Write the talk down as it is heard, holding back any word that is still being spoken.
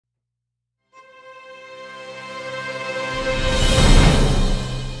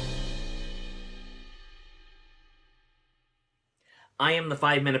I am the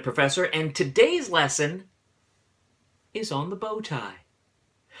 5-Minute Professor, and today's lesson is on the bow tie.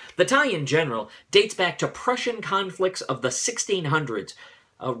 The tie in general dates back to Prussian conflicts of the 1600s.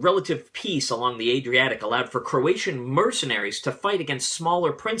 A relative peace along the Adriatic allowed for Croatian mercenaries to fight against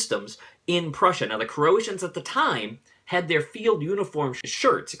smaller princedoms in Prussia. Now, the Croatians at the time had their field uniform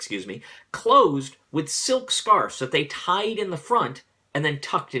shirts, closed with silk scarves that they tied in the front and then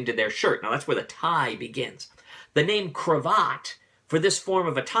tucked into their shirt. Now, that's where the tie begins. The name cravat for this form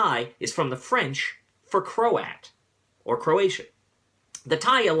of a tie is from the French for Croat or Croatian. The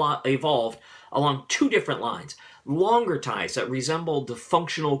tie evolved along two different lines. Longer ties that resembled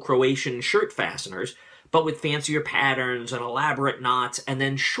functional Croatian shirt fasteners, but with fancier patterns and elaborate knots, and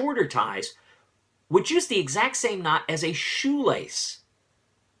then shorter ties which use the exact same knot as a shoelace.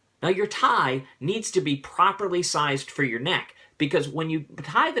 Now, your tie needs to be properly sized for your neck, because when you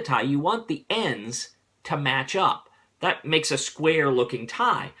tie the tie, you want the ends to match up. That makes a square-looking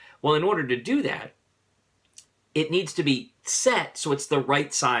tie. Well, in order to do that, it needs to be set so it's the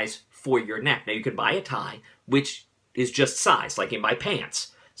right size for your neck. Now, you can buy a tie which is just size, like you can buy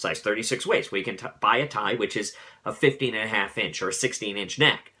pants, size 36 waist, where you can buy a tie which is a 15.5 inch or a 16-inch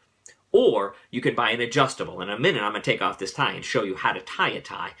neck. Or you could buy an adjustable. In a minute, I'm going to take off this tie and show you how to tie a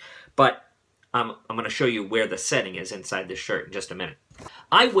tie. But I'm going to show you where the setting is inside this shirt in just a minute.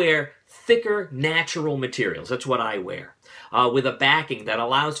 I wear thicker, natural materials. That's what I wear, with a backing that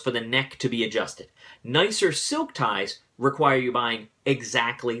allows for the neck to be adjusted. Nicer silk ties require you buying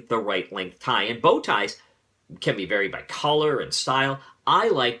exactly the right length tie. And bow ties can be varied by color and style. I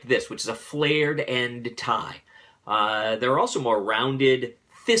like this, which is a flared end tie. There are also more rounded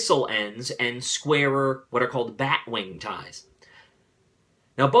thistle ends and squarer, what are called batwing ties.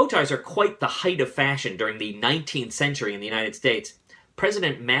 Now, bow ties are quite the height of fashion during the 19th century in the United States.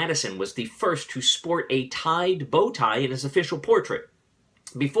 President Madison was the first to sport a tied bow tie in his official portrait.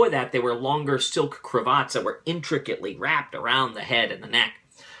 Before that, they were longer silk cravats that were intricately wrapped around the head and the neck,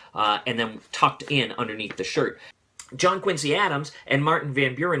 and then tucked in underneath the shirt. John Quincy Adams and Martin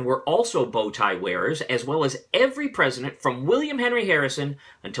Van Buren were also bow tie wearers, as well as every president from William Henry Harrison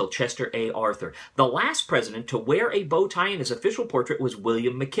until Chester A. Arthur. The last president to wear a bow tie in his official portrait was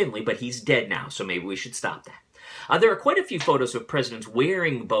William McKinley, but he's dead now, so maybe we should stop that. There are quite a few photos of presidents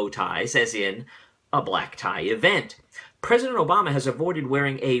wearing bow ties, as in a black tie event. President Obama has avoided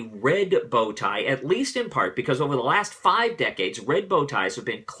wearing a red bow tie, at least in part because over the last 5 decades, red bow ties have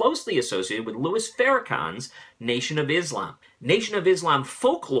been closely associated with Louis Farrakhan's Nation of Islam. Nation of Islam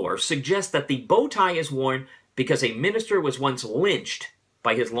folklore suggests that the bow tie is worn because a minister was once lynched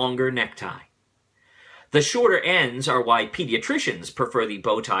by his longer necktie. The shorter ends are why pediatricians prefer the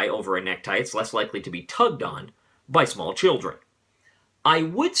bow tie over a necktie. It's less likely to be tugged on by small children. I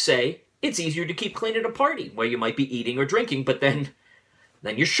would say it's easier to keep clean at a party where you might be eating or drinking, but then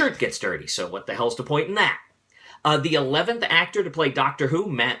your shirt gets dirty, so what the hell's the point in that? The 11th actor to play Doctor Who,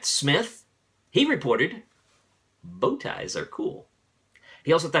 Matt Smith, he reported, bow ties are cool.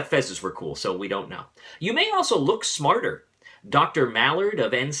 He also thought fezzes were cool, so we don't know. You may also look smarter. Dr. Mallard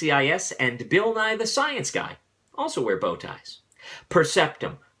of NCIS and Bill Nye the Science Guy also wear bow ties.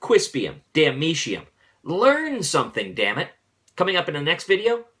 Perceptum, Quispium, Dametium. Learn something, damn it. Coming up in the next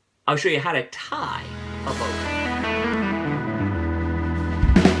video, I'll show you how to tie a bow tie.